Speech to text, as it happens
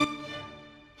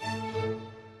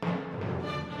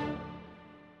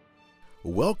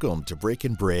Welcome to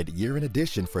BreakNBread Year-End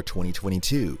Edition for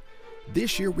 2022.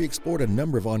 This year we explored a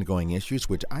number of ongoing issues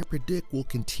which I predict will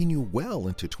continue well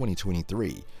into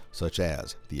 2023, such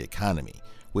as the economy,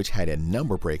 which had a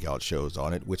number of breakout shows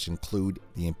on it, which include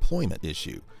the employment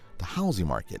issue, the housing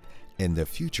market, and the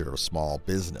future of small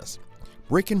business.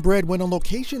 BreakNBread went on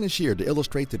location this year to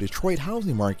illustrate the Detroit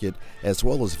housing market as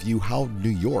well as view how New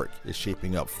York is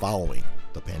shaping up following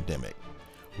the pandemic.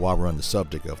 While we're on the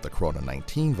subject of the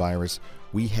COVID-19 virus,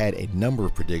 we had a number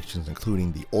of predictions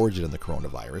including the origin of the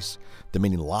coronavirus, the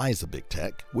many lies of big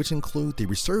tech, which include the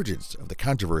resurgence of the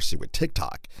controversy with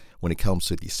TikTok when it comes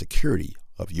to the security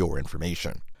of your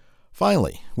information.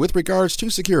 Finally, with regards to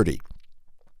security,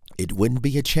 it wouldn't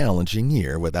be a challenging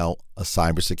year without a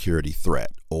cybersecurity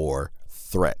threat or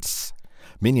threats.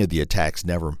 Many of the attacks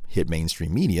never hit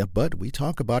mainstream media, but we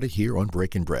talk about it here on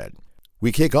BreakNBread.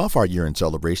 We kick off our year-end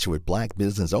celebration with Black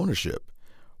business ownership.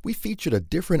 We featured a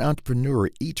different entrepreneur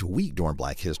each week during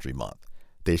Black History Month.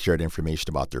 They shared information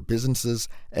about their businesses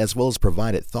as well as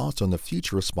provided thoughts on the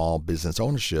future of small business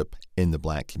ownership in the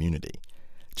Black community.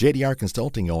 JDR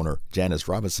Consulting owner Janice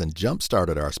Robinson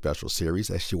jump-started our special series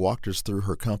as she walked us through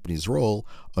her company's role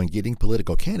on getting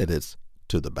political candidates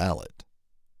to the ballot.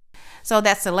 So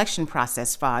that selection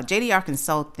process for JDR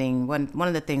Consulting, one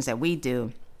of the things that we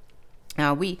do,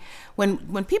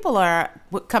 when people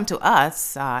come to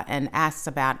us and ask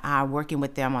about our working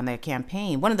with them on their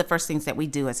campaign, one of the first things that we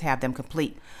do is have them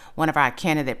complete one of our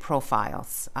candidate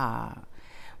profiles.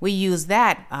 We use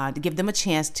that to give them a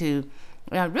chance to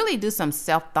really do some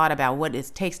self-thought about what it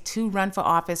takes to run for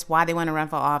office, why they want to run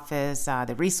for office,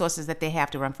 the resources that they have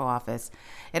to run for office.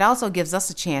 It also gives us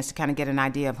a chance to kind of get an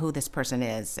idea of who this person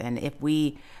is, and if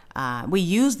we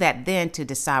use that then to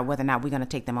decide whether or not we're going to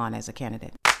take them on as a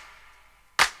candidate.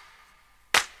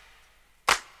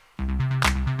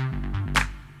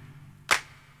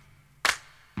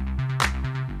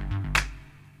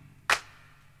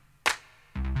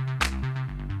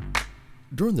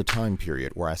 During the time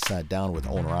period where I sat down with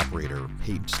owner-operator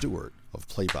Peyton Stewart of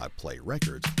Play-by-Play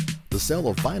Records, the sale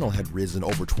of vinyl had risen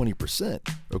over 20%,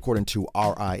 according to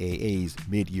RIAA's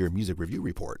mid-year music review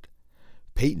report.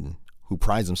 Peyton, who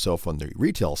prides himself on the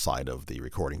retail side of the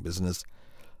recording business,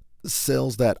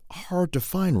 sells that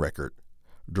hard-to-find record.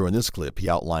 During this clip, he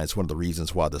outlines one of the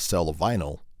reasons why the sale of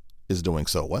vinyl is doing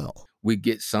so well. We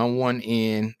get someone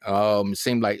in, it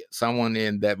seemed like someone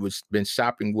in that was been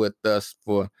shopping with us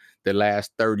for the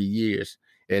last 30 years.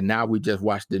 And now we just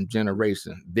watch them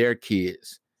generation, their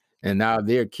kids, and now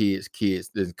their kids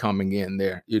is coming in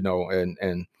there,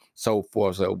 and so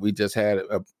forth. So we just had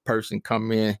a person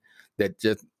come in that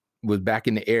just was back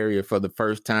in the area for the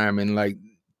first time in like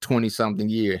 20 something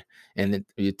years. And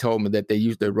you told me that they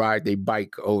used to ride their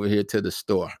bike over here to the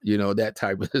store, that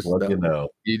type of stuff.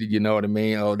 You know what I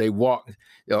mean? Oh, they walk.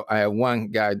 I had one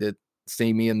guy that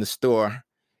seen me in the store,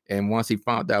 and once he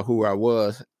found out who I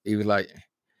was, he was like,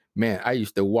 man, I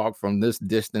used to walk from this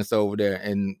distance over there,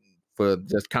 and for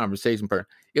just conversation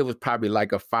it was probably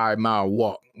like a 5-mile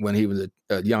walk when he was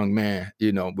a young man,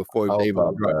 before he was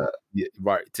able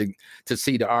to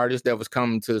see the artist that was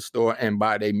coming to the store and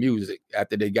buy their music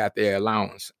after they got their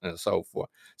allowance and so forth.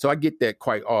 So I get that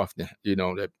quite often,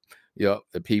 that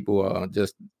the people are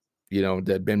just,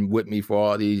 that been with me for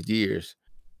all these years.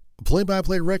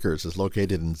 Play-by-Play Records is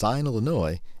located in Zion,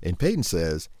 Illinois, and Peyton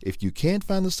says if you can't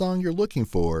find the song you're looking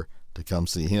for, to come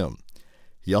see him.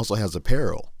 He also has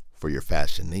apparel for your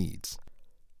fashion needs.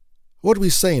 What do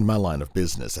we say in my line of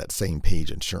business at Same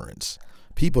Page Insurance?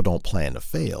 People don't plan to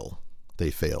fail, they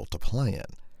fail to plan.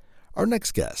 Our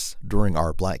next guest during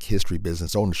our Black History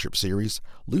Business Ownership series,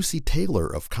 Lucy Taylor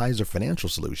of Kaiser Financial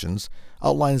Solutions,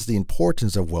 outlines the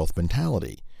importance of wealth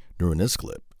mentality. During this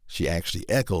clip, she actually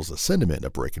echoes the sentiment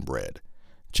of BreakNBread.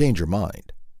 Change your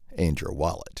mind and your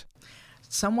wallet.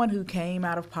 Someone who came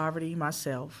out of poverty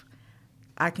myself,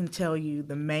 I can tell you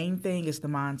the main thing is the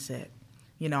mindset.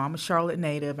 I'm a Charlotte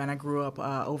native, and I grew up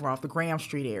over off the Graham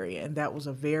Street area, and that was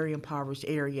a very impoverished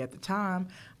area at the time,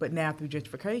 but now through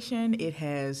gentrification, it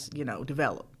has,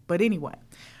 developed. But anyway,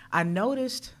 I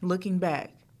noticed looking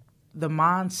back, the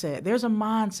mindset, there's a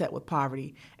mindset with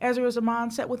poverty, as there is a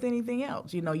mindset with anything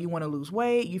else. You want to lose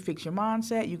weight, you fix your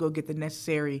mindset, you go get the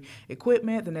necessary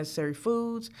equipment, the necessary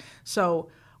foods. So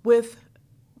with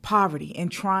poverty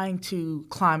and trying to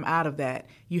climb out of that,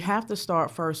 you have to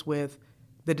start first with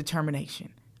the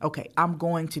determination. Okay, I'm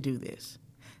going to do this.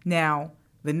 Now,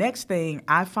 the next thing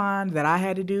I find that I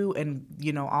had to do, and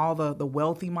all the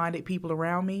wealthy-minded people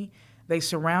around me, they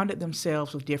surrounded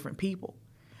themselves with different people.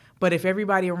 But if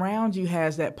everybody around you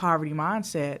has that poverty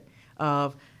mindset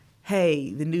of,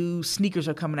 hey, the new sneakers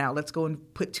are coming out. Let's go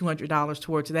and put $200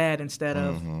 towards that instead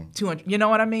of 200. You know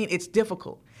what I mean? It's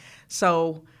difficult.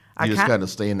 So you just got to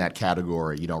stay in that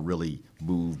category. You don't really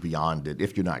move beyond it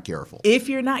if you're not careful. If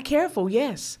you're not careful,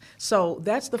 yes. So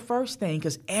that's the first thing,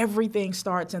 because everything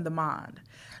starts in the mind.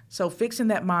 So fixing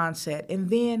that mindset, and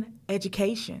then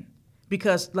education.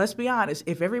 Because let's be honest,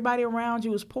 if everybody around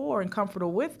you is poor and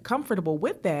comfortable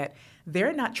with that,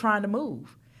 they're not trying to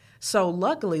move. So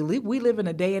luckily, we live in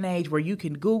a day and age where you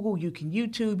can Google, you can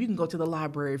YouTube, you can go to the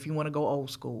library if you want to go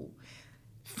old school.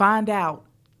 Find out,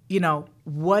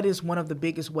 what is one of the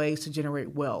biggest ways to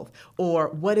generate wealth? Or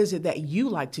what is it that you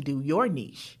like to do, your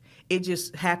niche? It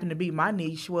just happened to be my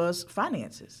niche was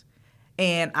finances.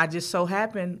 And I just so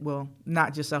happened, well,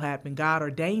 not just so happened, God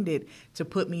ordained it to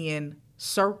put me in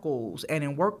circles and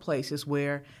in workplaces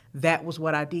where that was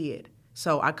what I did.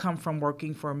 So I come from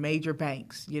working for major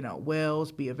banks,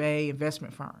 Wells, B of A,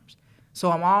 investment firms.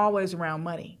 So I'm always around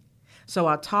money. So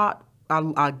I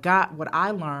got what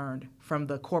I learned from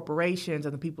the corporations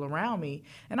and the people around me,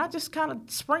 and I just kind of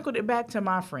sprinkled it back to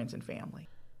my friends and family.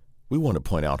 We want to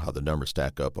point out how the numbers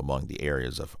stack up among the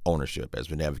areas of ownership as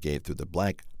we navigate through the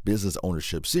Black Business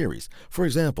Ownership Series. For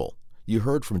example, you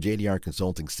heard from JDR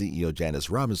Consulting CEO Janice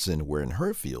Robinson, where in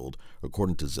her field,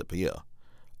 according to Zappia,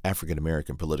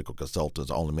 African-American political consultants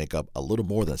only make up a little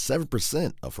more than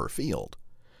 7% of her field.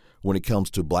 When it comes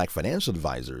to Black financial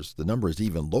advisors, the number is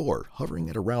even lower, hovering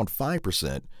at around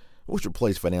 5%, which would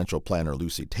place financial planner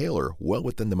Lucy Taylor well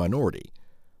within the minority.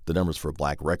 The numbers for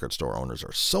Black record store owners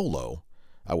are so low,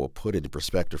 I will put it in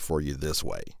perspective for you this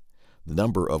way. The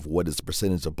number of what is the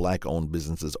percentage of Black-owned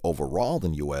businesses overall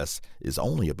in the U.S. is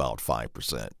only about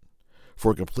 5%.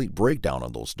 For a complete breakdown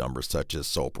on those numbers, such as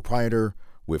sole proprietor,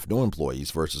 with no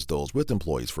employees versus those with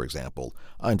employees, for example,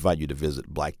 I invite you to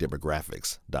visit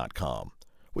blackdemographics.com,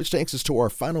 which takes us to our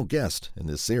final guest in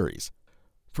this series,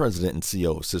 President and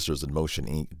CEO of Sisters in Motion,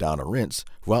 Inc., Donna Rentz,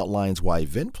 who outlines why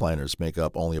event planners make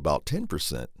up only about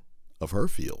 10% of her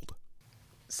field.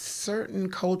 Certain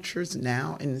cultures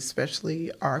now, and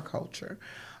especially our culture,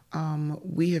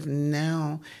 we have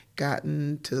now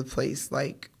gotten to the place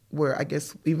like where I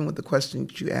guess even with the question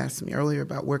that you asked me earlier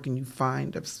about where can you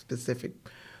find a specific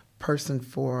person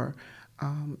for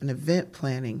an event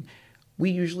planning,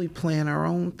 we usually plan our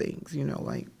own things,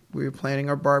 like we're planning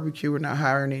our barbecue. We're not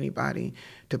hiring anybody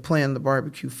to plan the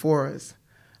barbecue for us.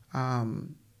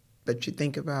 But you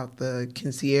think about the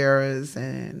quinceañeras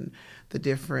and the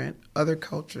different other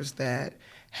cultures that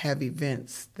have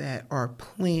events that are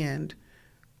planned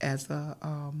as a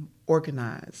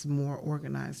more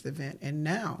organized event. And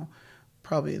now,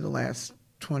 probably in the last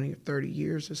 20 or 30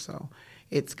 years or so,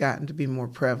 it's gotten to be more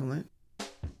prevalent.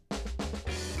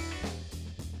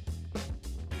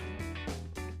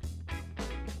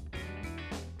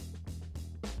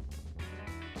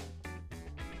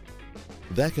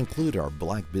 That concludes our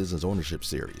Black Business Ownership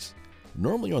Series.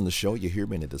 Normally on the show, you hear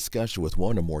me in a discussion with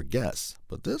one or more guests,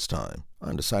 but this time,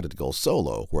 I decided to go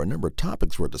solo where a number of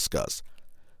topics were discussed.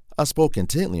 I spoke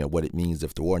intently on what it means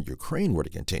if the war in Ukraine were to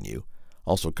continue,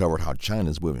 also covered how China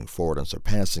is moving forward and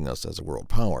surpassing us as a world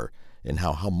power, and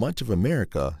how much of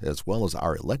America, as well as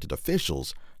our elected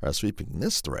officials, are sweeping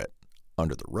this threat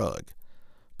under the rug.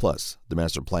 Plus, the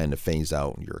master plan to phase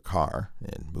out your car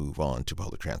and move on to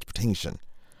public transportation.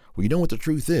 When you know what the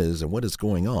truth is and what is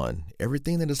going on,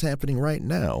 everything that is happening right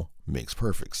now makes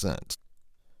perfect sense.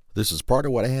 This is part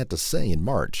of what I had to say in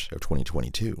March of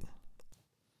 2022.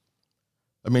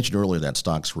 I mentioned earlier that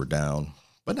stocks were down,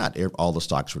 but not all the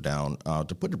stocks were down.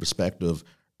 To put it in perspective,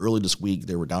 early this week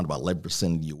they were down about 11%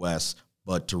 in the U.S.,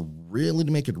 but to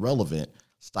make it relevant,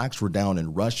 stocks were down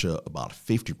in Russia about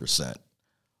 50%.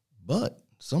 But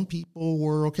some people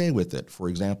were okay with it. For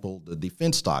example, the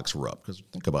defense stocks were up, because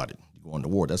think about it. You go into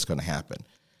war, that's going to happen.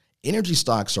 Energy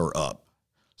stocks are up.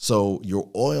 So your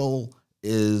oil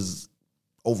is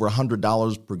over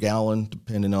 $100 per gallon,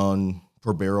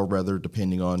 per barrel,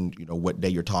 depending on what day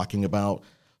you're talking about.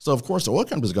 So, of course, the oil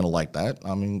companies are going to like that.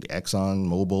 I mean, Exxon,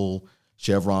 Mobil,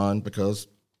 Chevron, because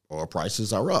oil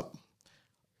prices are up.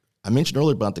 I mentioned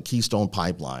earlier about the Keystone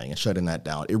Pipeline and shutting that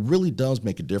down. It really does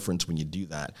make a difference when you do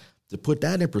that. To put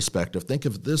that in perspective, think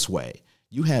of it this way.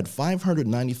 You had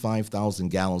 595,000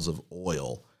 gallons of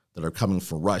oil that are coming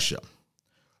from Russia.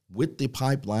 With the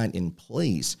pipeline in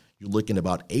place, you're looking at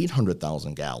about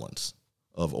 800,000 gallons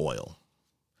of oil.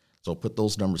 So put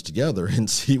those numbers together and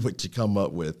see what you come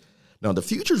up with. Now, the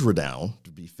futures were down,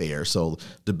 to be fair. So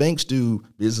the banks do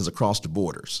business across the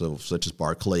border, so such as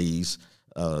Barclays,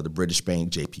 the British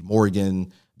bank, JP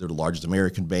Morgan, they're the largest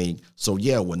American bank. So,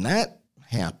 when that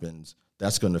happens,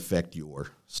 that's going to affect your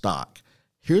stock.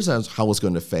 Here's how it's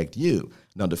going to affect you.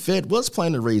 Now, the Fed was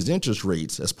planning to raise interest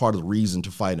rates as part of the reason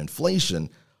to fight inflation,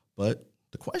 but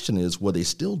the question is, will they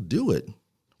still do it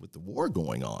with the war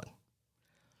going on?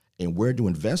 And where are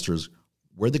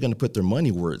they going to put their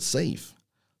money where it's safe?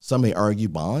 Some may argue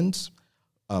bonds.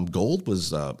 Gold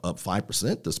was up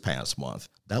 5% this past month.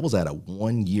 That was at a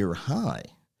one-year high.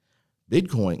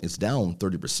 Bitcoin is down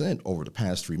 30% over the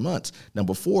past 3 months. Now,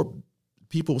 before,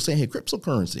 people were saying, hey,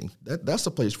 cryptocurrency, that's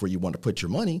a place where you want to put your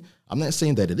money. I'm not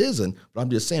saying that it isn't, but I'm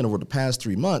just saying over the past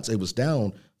 3 months, it was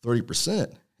down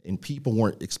 30%, and people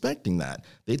weren't expecting that.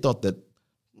 They thought that,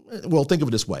 well, think of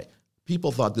it this way.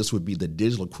 People thought this would be the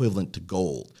digital equivalent to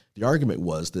gold. The argument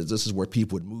was that this is where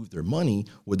people would move their money,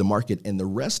 where the market and the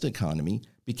rest of the economy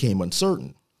became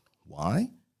uncertain. Why?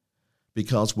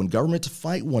 Because when governments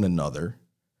fight one another,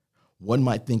 one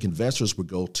might think investors would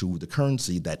go to the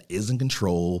currency that isn't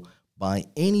controlled by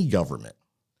any government.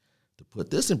 To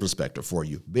put this in perspective for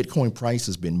you, Bitcoin price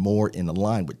has been more in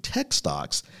line with tech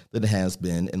stocks than it has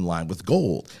been in line with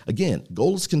gold. Again,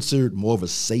 gold is considered more of a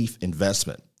safe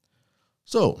investment.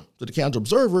 So, to the casual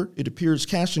observer, it appears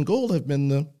cash and gold have been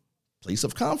the place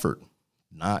of comfort,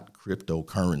 not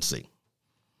cryptocurrency.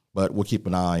 But we'll keep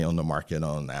an eye on the market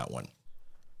on that one.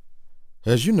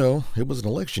 As you know, it was an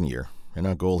election year, and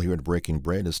our goal here at Breaking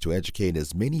Bread is to educate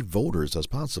as many voters as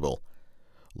possible.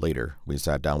 Later, we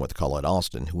sat down with Colette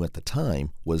Austin, who at the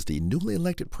time was the newly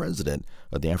elected president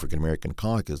of the African American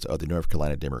Caucus of the North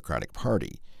Carolina Democratic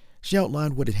Party. She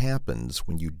outlined what happens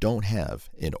when you don't have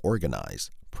an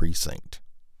organized precinct.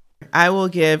 I will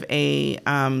give a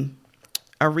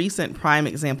recent prime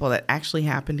example that actually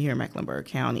happened here in Mecklenburg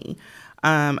County.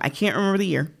 I can't remember the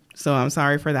year, so I'm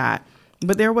sorry for that.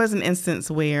 But there was an instance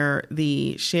where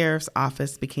the sheriff's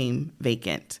office became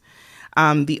vacant.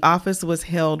 The office was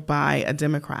held by a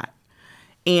Democrat,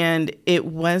 and it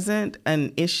wasn't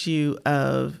an issue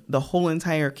of the whole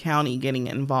entire county getting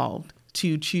involved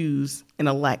to choose and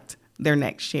elect their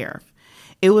next sheriff.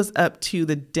 It was up to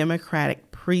the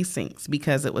Democratic precincts,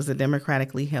 because it was a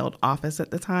democratically held office at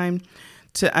the time,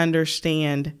 to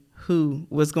understand who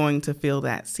was going to fill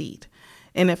that seat.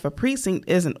 And if a precinct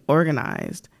isn't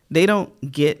organized, they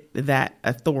don't get that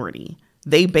authority.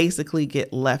 They basically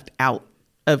get left out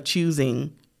of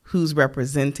choosing who's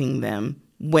representing them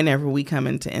whenever we come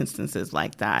into instances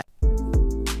like that.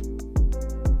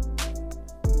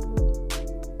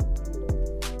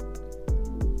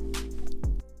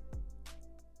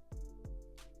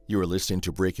 You are listening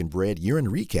to Breaking Bread Year-End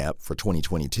Recap for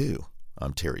 2022.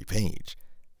 I'm Terry Page.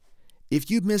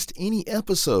 If you missed any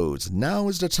episodes, now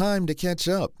is the time to catch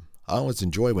up. I always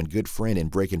enjoy when good friend and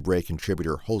Breaking Bread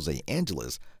contributor Jose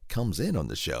Angeles comes in on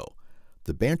the show.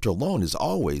 The banter alone is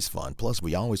always fun, plus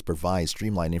we always provide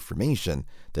streamlined information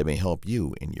that may help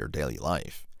you in your daily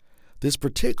life. This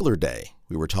particular day,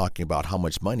 we were talking about how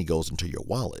much money goes into your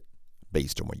wallet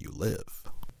based on where you live.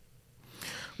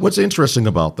 What's interesting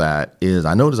about that is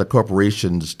I notice that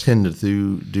corporations tend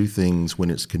to do things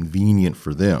when it's convenient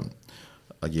for them.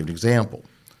 I'll give you an example.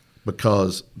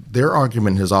 Because their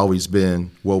argument has always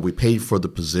been, well, we paid for the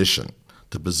position.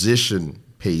 The position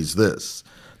pays this.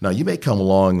 Now, you may come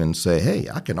along and say, hey,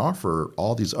 I can offer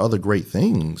all these other great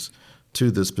things to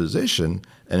this position.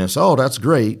 And it's, oh, that's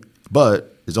great,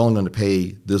 but it's only going to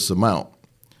pay this amount.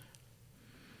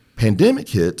 Pandemic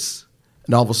hits,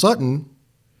 and all of a sudden,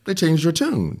 they change their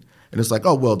tune. And it's like,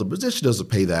 oh, well, the position doesn't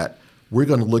pay that. We're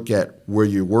going to look at where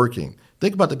you're working.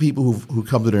 Think about the people who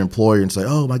come to their employer and say,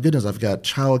 oh, my goodness, I've got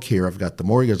childcare, I've got the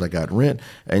mortgage, I got rent,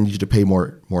 and I need you to pay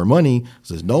more money.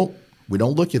 Says, nope, we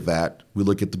don't look at that. We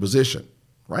look at the position,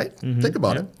 right? Mm-hmm. Think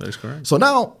about it. That's correct. So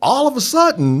now, all of a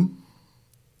sudden,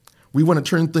 we want to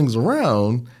turn things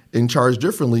around and charge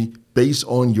differently based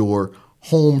on your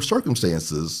home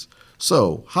circumstances.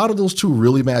 So how do those two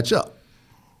really match up?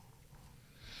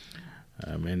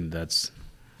 I mean, that,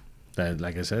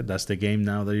 like I said, that's the game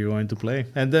now that you're going to play.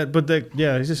 And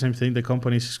it's the same thing. The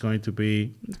companies is going to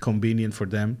be convenient for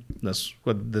them. That's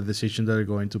what the decision that they're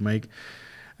going to make.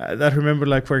 That remember,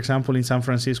 like, for example, in San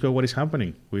Francisco, what is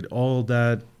happening with all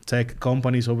that tech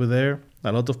companies over there?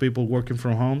 A lot of people working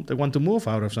from home, they want to move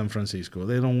out of San Francisco.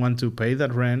 They don't want to pay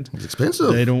that rent. It's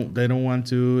expensive. They don't want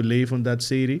to live in that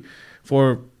city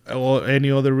for or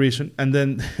any other reason. And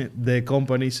then the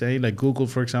company saying, like Google,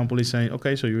 for example, is saying,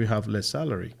 okay, so you have less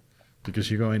salary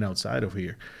because you're going outside of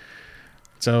here.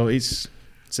 So it's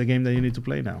a game that you need to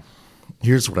play now.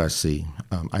 Here's what I see.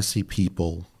 I see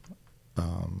people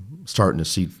starting to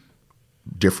see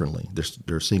differently.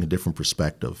 They're seeing a different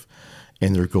perspective,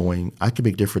 and they're going, I can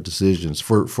make different decisions.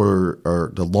 For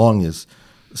the longest,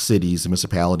 cities and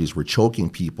municipalities were choking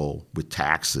people with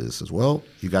taxes as well.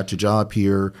 You got your job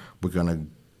here. We're going to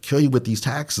kill you with these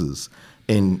taxes.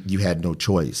 and you had no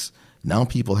choice. Now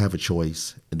people have a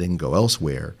choice and they can go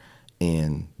elsewhere,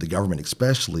 and the government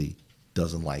especially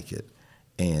doesn't like it,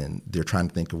 and they're trying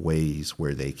to think of ways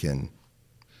where they can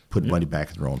put money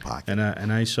back in their own pocket.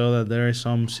 And I saw that there are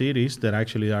some cities that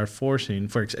actually are forcing,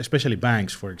 especially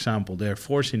banks, for example, they're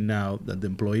forcing now that the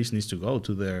employees needs to go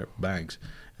to their banks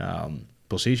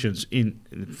positions in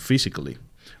physically.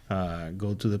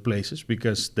 Go to the places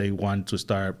because they want to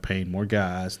start paying more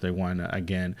gas. They want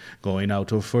again going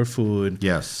out for food.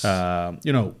 Yes,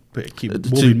 keep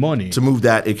moving money to move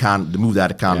that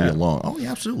economy along. Oh,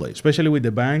 yeah, absolutely. Especially with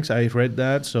the banks, I read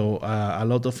that. So a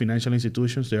lot of financial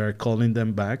institutions, they are calling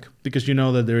them back because you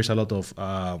know that there is a lot of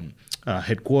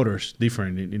headquarters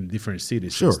different in different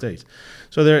cities and states.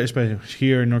 So there, especially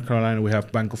here in North Carolina, we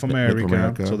have Bank of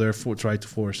America. So they're trying to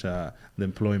force the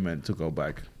employment to go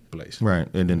back. Place. Right,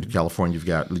 and then California,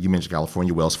 you mentioned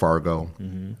California, Wells Fargo.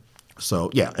 Mm-hmm. So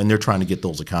yeah, and they're trying to get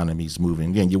those economies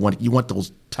moving. Again, you want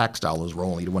those tax dollars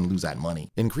rolling. You don't want to lose that money.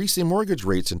 Increasing mortgage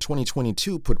rates in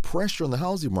 2022 put pressure on the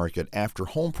housing market after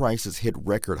home prices hit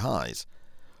record highs.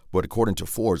 But according to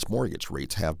Forbes, mortgage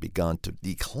rates have begun to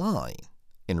decline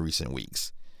in recent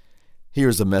weeks.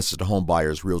 Here's a message to home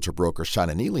buyers realtor broker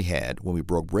Shauna Neely had when we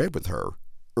broke bread with her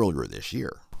earlier this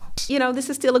year. This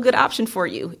is still a good option for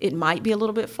you. It might be a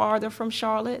little bit farther from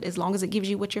Charlotte as long as it gives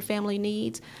you what your family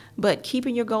needs, but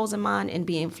keeping your goals in mind and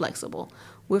being flexible.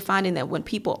 We're finding that when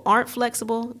people aren't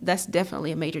flexible, that's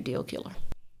definitely a major deal killer.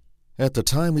 At the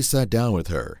time we sat down with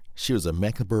her, she was a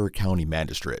Mecklenburg County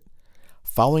magistrate.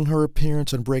 Following her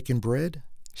appearance on Breaking Bread,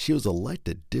 she was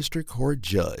elected district court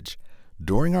judge.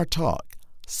 During our talk,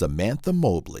 Samantha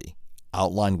Mobley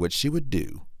outlined what she would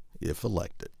do if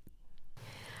elected.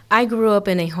 I grew up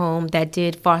in a home that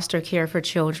did foster care for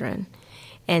children.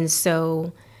 And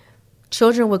so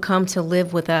children would come to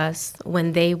live with us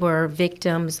when they were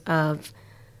victims of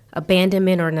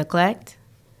abandonment or neglect,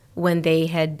 when they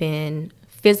had been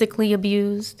physically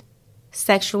abused,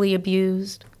 sexually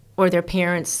abused, or their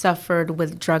parents suffered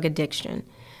with drug addiction.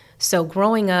 So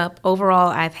growing up, overall,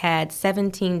 I've had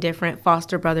 17 different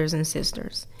foster brothers and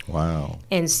sisters. Wow.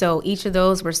 And so each of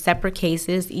those were separate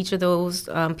cases. Each of those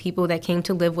people that came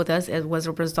to live with us was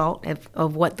a result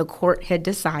of what the court had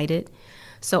decided.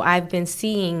 So I've been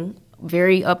seeing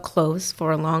very up close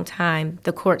for a long time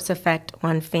the court's effect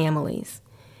on families.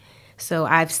 So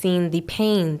I've seen the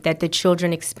pain that the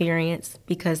children experience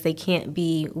because they can't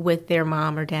be with their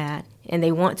mom or dad, and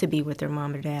they want to be with their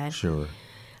mom or dad. Sure.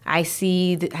 I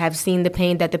have seen the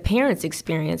pain that the parents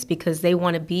experience because they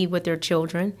want to be with their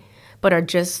children, but are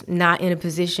just not in a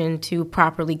position to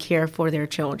properly care for their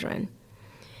children.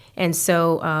 And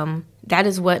so that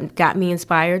is what got me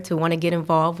inspired to want to get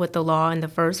involved with the law in the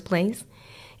first place.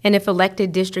 And if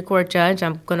elected district court judge,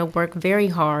 I'm going to work very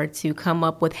hard to come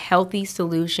up with healthy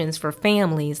solutions for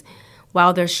families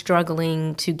while they're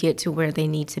struggling to get to where they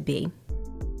need to be.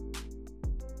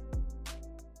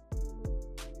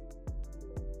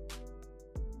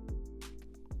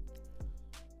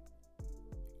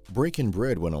 Breaking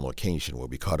Bread went on location where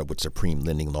we caught up with Supreme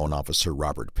Lending Loan Officer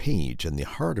Robert Page in the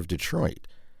heart of Detroit.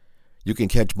 You can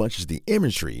catch much of the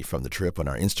imagery from the trip on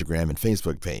our Instagram and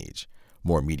Facebook page.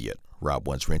 More immediate, Rob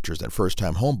wants renters and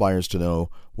first-time home buyers to know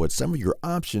what some of your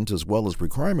options as well as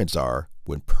requirements are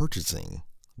when purchasing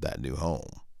that new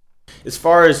home. As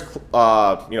far as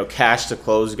cash to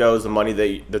close goes,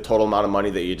 the total amount of money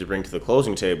that you need to bring to the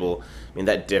closing table, I mean,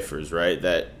 that differs, right?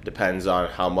 That depends on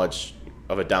how much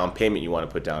of a down payment you want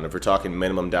to put down. If we're talking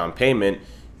minimum down payment,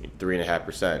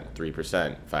 3.5%,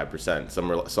 3%,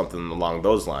 5%, something along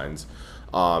those lines.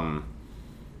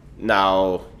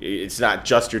 Now, it's not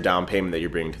just your down payment that you're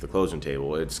bringing to the closing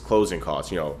table. It's closing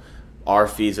costs. Our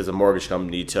fees as a mortgage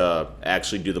company to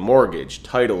actually do the mortgage,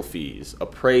 title fees,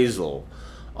 appraisal,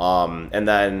 and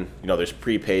then there's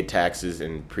prepaid taxes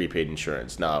and prepaid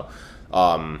insurance. Now,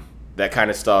 that kind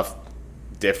of stuff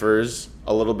differs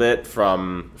a little bit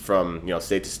from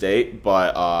state to state,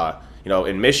 but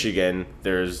in Michigan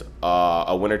there's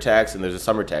a winter tax and there's a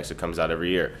summer tax that comes out every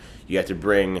year. You have to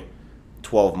bring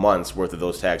 12 months worth of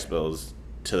those tax bills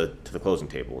to the closing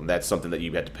table, and that's something that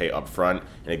you have to pay up front,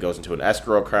 and it goes into an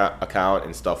escrow account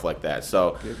and stuff like that.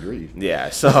 So good grief.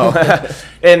 Yeah, so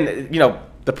and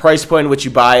the price point which you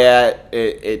buy at,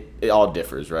 it all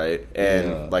differs, right?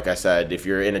 And like I said, if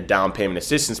you're in a down payment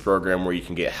assistance program where you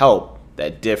can get help,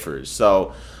 that differs.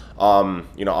 So on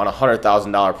a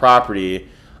 $100,000 property,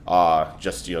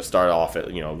 just start off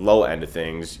at low end of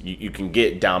things, you can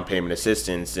get down payment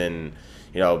assistance. And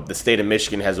the state of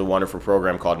Michigan has a wonderful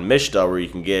program called MISHDA where you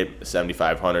can get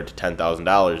 $7,500 to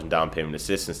 $10,000 in down payment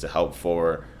assistance to help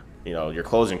for your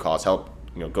closing costs, help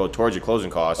go towards your closing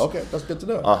costs. Okay, that's good to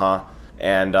know.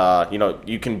 And,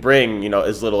 you can bring,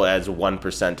 as little as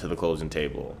 1% to the closing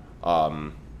table.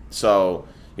 So,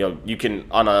 you can,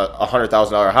 on a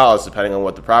 $100,000 house, depending on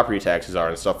what the property taxes are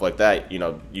and stuff like that,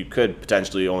 you could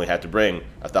potentially only have to bring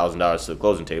 $1,000 to the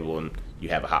closing table and you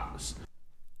have a house.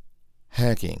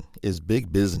 Hacking is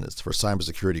big business for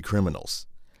cybersecurity criminals.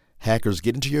 Hackers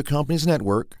get into your company's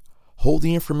network, hold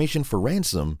the information for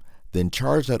ransom, then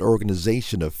charge that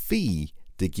organization a fee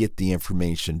to get the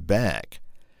information back.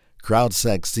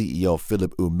 CrowdSec CEO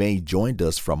Philippe Humet joined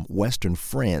us from Western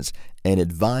France and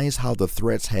advised how the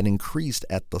threats had increased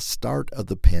at the start of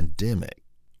the pandemic,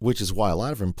 which is why a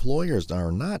lot of employers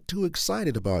are not too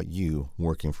excited about you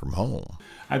working from home.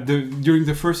 During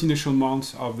the first initial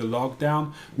months of the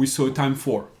lockdown, we saw time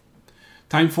 4,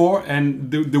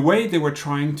 and the way they were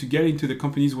trying to get into the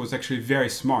companies was actually very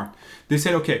smart. They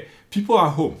said, okay, people are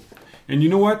home. And you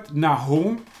know what? Now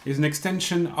home is an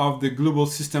extension of the global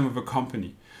system of a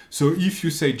company. So if you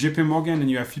say JP Morgan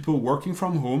and you have people working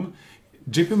from home,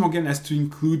 JP Morgan has to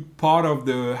include part of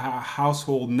the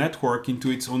household network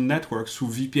into its own network through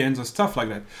VPNs or stuff like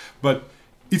that. But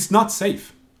it's not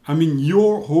safe. I mean,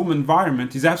 your home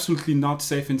environment is absolutely not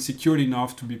safe and secure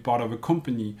enough to be part of a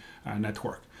company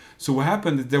network. So what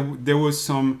happened is there was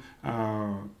some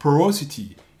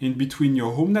porosity in between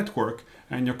your home network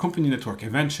and your company network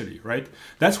eventually, right?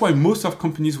 That's why most of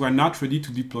companies were not ready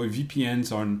to deploy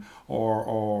VPNs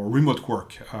or remote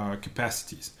work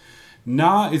capacities.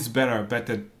 Now it's better, but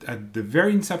at the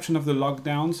very inception of the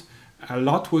lockdowns, a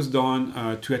lot was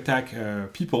done to attack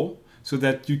people so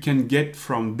that you can get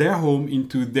from their home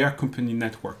into their company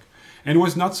network. And it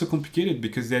was not so complicated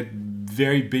because they had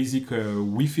very basic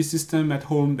Wi-Fi system at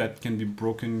home that can be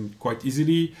broken quite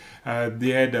easily. They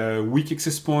had a weak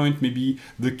access point. Maybe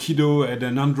the kiddo had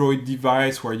an Android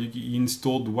device where you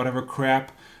installed whatever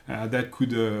crap that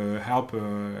could help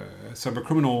a cyber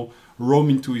criminal roam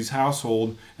into his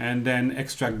household and then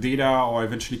extract data or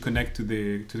eventually connect to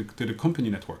the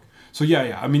company network. So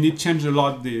yeah. I mean, it changed a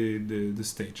lot the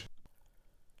stage.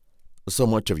 So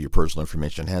much of your personal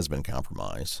information has been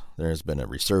compromised. There has been a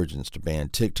resurgence to ban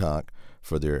TikTok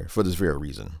for this very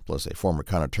reason. Plus, a former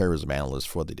counterterrorism analyst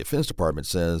for the Defense Department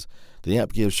says the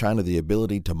app gives China the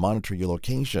ability to monitor your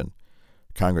location.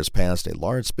 Congress passed a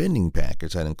large spending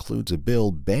package that includes a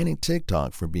bill banning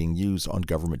TikTok from being used on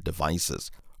government devices.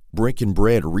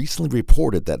 BreakNBread recently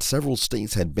reported that several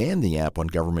states had banned the app on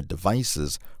government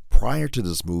devices prior to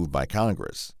this move by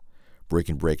Congress.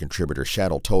 BreakNBread contributor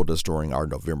Shadow told us during our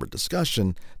November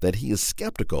discussion that he is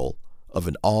skeptical of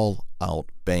an all-out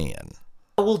ban.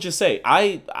 I will just say,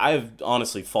 I've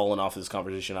honestly fallen off this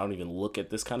conversation. I don't even look at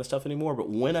this kind of stuff anymore. But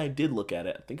when I did look at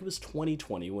it, I think it was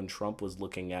 2020 when Trump was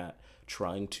looking at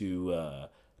trying to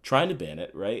ban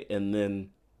it, right? And then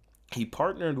he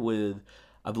partnered with,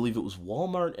 I believe it was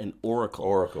Walmart and Oracle.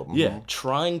 Mm-hmm. Yeah,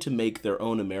 trying to make their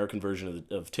own American version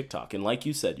of TikTok. And like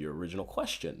you said, your original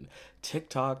question,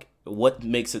 TikTok, what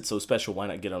makes it so special? Why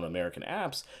not get on American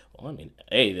apps? Well, I mean,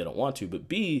 A, they don't want to, but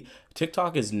B,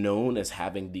 TikTok is known as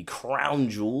having the crown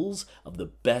jewels of the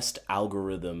best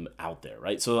algorithm out there,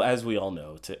 right? So as we all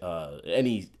know,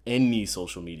 any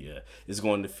social media is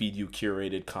going to feed you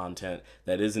curated content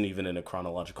that isn't even in a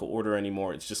chronological order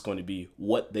anymore. It's just going to be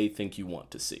what they think you want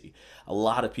to see. A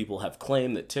lot of people have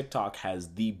claimed that TikTok has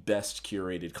the best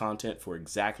curated content for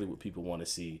exactly what people want to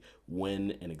see,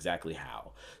 when, and exactly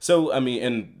how. So, I mean,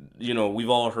 and, you know, we've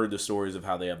all heard the stories of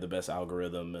how they have the best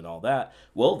algorithm and all that.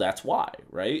 Well, that's why,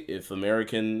 right? If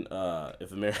American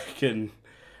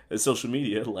social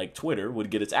media like Twitter would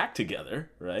get its act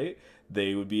together, right,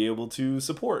 they would be able to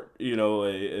support, you know,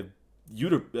 a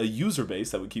user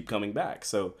base that would keep coming back.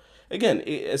 So again,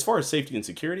 as far as safety and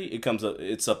security,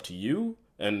 it's up to you.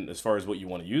 And as far as what you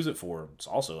want to use it for, it's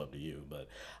also up to you. But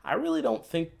I really don't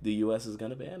think the U.S. is going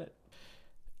to ban it.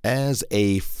 As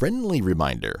a friendly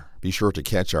reminder, be sure to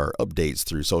catch our updates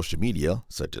through social media,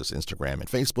 such as Instagram and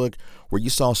Facebook, where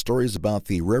you saw stories about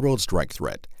the railroad strike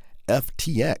threat,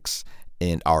 FTX,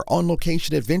 and our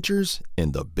on-location adventures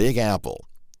in the Big Apple.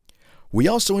 We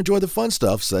also enjoy the fun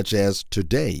stuff, such as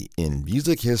Today in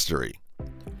Music History.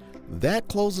 That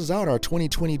closes out our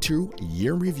 2022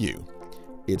 year in review.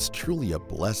 It's truly a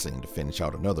blessing to finish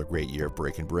out another great year of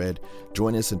BreakNBread.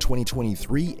 Join us in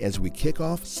 2023 as we kick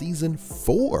off Season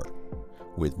 4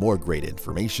 with more great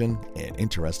information and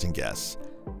interesting guests.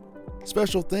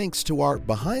 Special thanks to our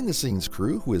behind-the-scenes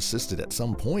crew who assisted at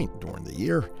some point during the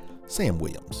year: Sam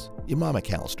Williams, Imam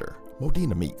McAllister,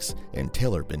 Modena Meeks, and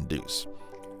Taylor Benduse.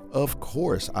 Of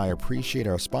course, I appreciate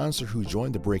our sponsor who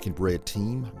joined the BreakNBread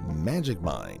team, Magic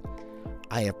Mind.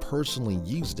 I have personally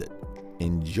used it,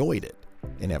 enjoyed it,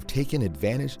 and have taken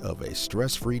advantage of a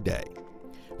stress-free day.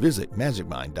 Visit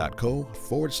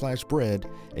magicmind.co/bread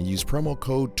and use promo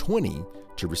code 20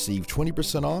 to receive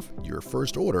 20% off your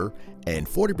first order and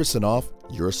 40% off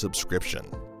your subscription.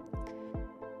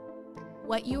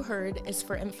 What you heard is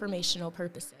for informational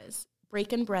purposes.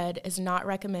 BreakNBread is not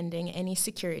recommending any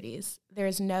securities. There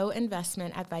is no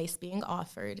investment advice being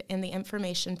offered, and the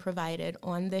information provided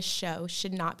on this show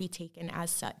should not be taken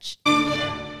as such.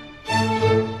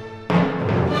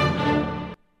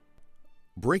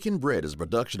 BreakNBread is a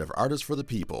production of Artists for the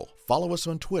People. Follow us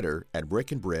on Twitter at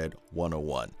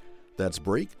BreakNBread101. That's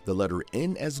Break, the letter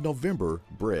N as November,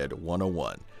 Bread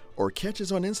 101. Or catch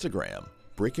us on Instagram,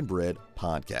 BreakNBread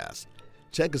Podcast.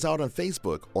 Check us out on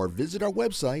Facebook or visit our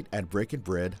website at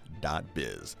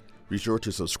breaknbread.biz. Be sure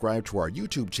to subscribe to our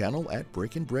YouTube channel at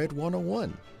BreakNBread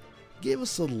 101. Give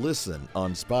us a listen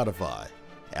on Spotify,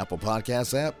 Apple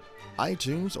Podcasts app,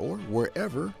 iTunes, or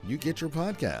wherever you get your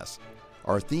podcasts.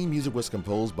 Our theme music was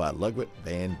composed by Ludwig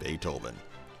van Beethoven.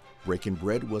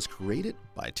 BreakNBread was created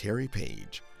by Terry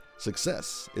Page.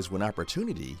 Success is when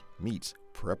opportunity meets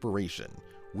preparation.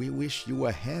 We wish you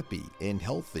a happy and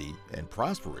healthy and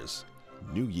prosperous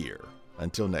New Year.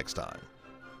 Until next time.